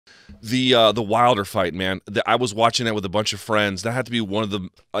The Wilder fight, man. I was watching that with a bunch of friends. That had to be one of the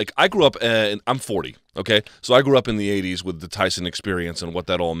I grew up. I'm 40. Okay, so I grew up in the '80s with the Tyson experience and what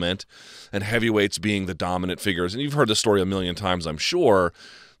that all meant, and heavyweights being the dominant figures. And you've heard this story a million times, I'm sure.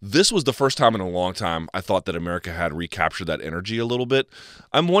 This was the first time in a long time I thought that America had recaptured that energy a little bit.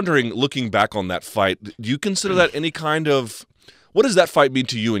 I'm wondering, looking back on that fight, do you consider that any kind of what does that fight mean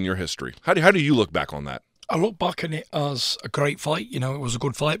to you in your history? How do you look back on that? I look back on it as a great fight. You know, it was a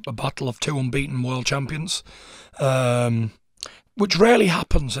good fight, a battle of two unbeaten world champions, which rarely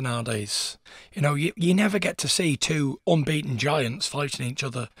happens nowadays. You know, you never get to see two unbeaten giants fighting each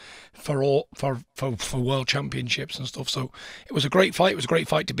other for world championships and stuff. So it was a great fight. It was a great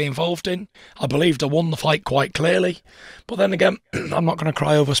fight to be involved in. I believed I won the fight quite clearly. But then again, I'm not going to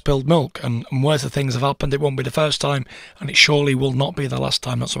cry over spilled milk. And worse things have happened. It won't be the first time, and it surely will not be the last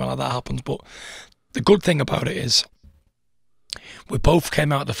time that something like that happens. But the good thing about it is we both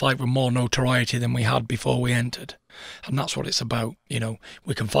came out of the fight with more notoriety than we had before we entered. And that's what it's about. You know,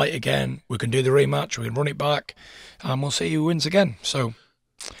 we can fight again, we can do the rematch, we can run it back, and we'll see who wins again. So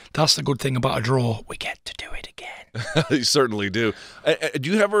that's the good thing about a draw. We get to do it again. You certainly do.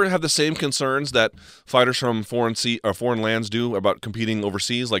 Do you ever have the same concerns that fighters from foreign lands do about competing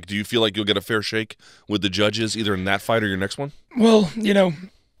overseas? Like, do you feel like you'll get a fair shake with the judges either in that fight or your next one? Well, you know,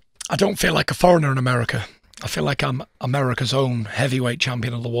 I don't feel like a foreigner in America. I feel like I'm America's own heavyweight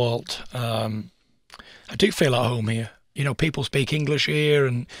champion of the world. I do feel at home here. You know, people speak English here,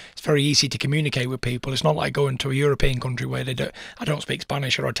 and it's very easy to communicate with people. It's not like going to a European country where I don't speak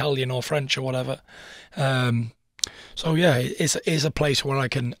Spanish or Italian or French or whatever. So yeah, it's a place where I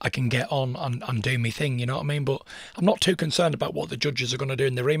can get on and do my thing. You know what I mean? But I'm not too concerned about what the judges are going to do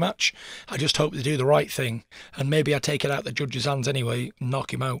in the rematch. I just hope they do the right thing, and maybe I take it out the judges' hands anyway, and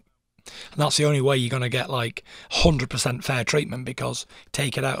knock him out. And that's the only way you're going to get like 100% fair treatment, because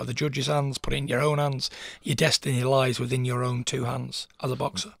take it out of the judges' hands, put it in your own hands. Your destiny lies within your own two hands as a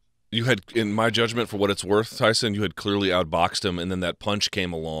boxer. You had, in my judgment, for what it's worth, Tyson, you had clearly outboxed him, and then that punch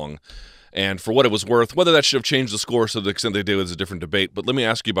came along. And for what it was worth, whether that should have changed the score to the extent they did is a different debate. But let me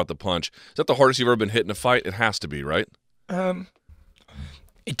ask you about the punch. Is that the hardest you've ever been hit in a fight? It has to be, right?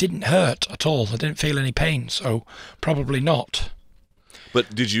 It didn't hurt at all. I didn't feel any pain, so probably not.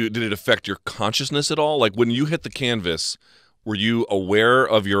 But did it affect your consciousness at all? Like when you hit the canvas, were you aware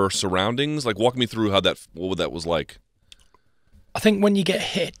of your surroundings? Like walk me through what that was like. I think when you get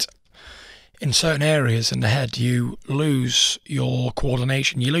hit in certain areas in the head, you lose your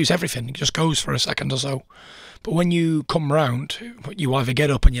coordination. You lose everything. It just goes for a second or so. But when you come round, you either get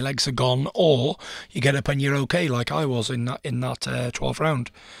up and your legs are gone, or you get up and you're okay, like I was in that 12th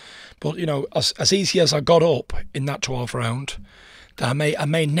round. But you know, as easy as I got up in that 12th round, I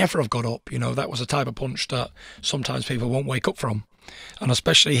may never have got up. You know, that was a type of punch that sometimes people won't wake up from. And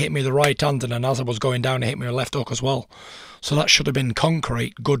especially hit me the right hand, and as I was going down, it hit me a left hook as well. So that should have been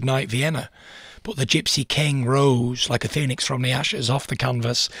concrete, good night Vienna. But the Gypsy King rose like a phoenix from the ashes off the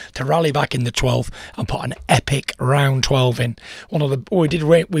canvas to rally back in the 12th and put an epic round 12 in.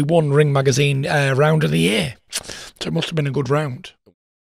 We won Ring Magazine round of the year. So it must have been a good round.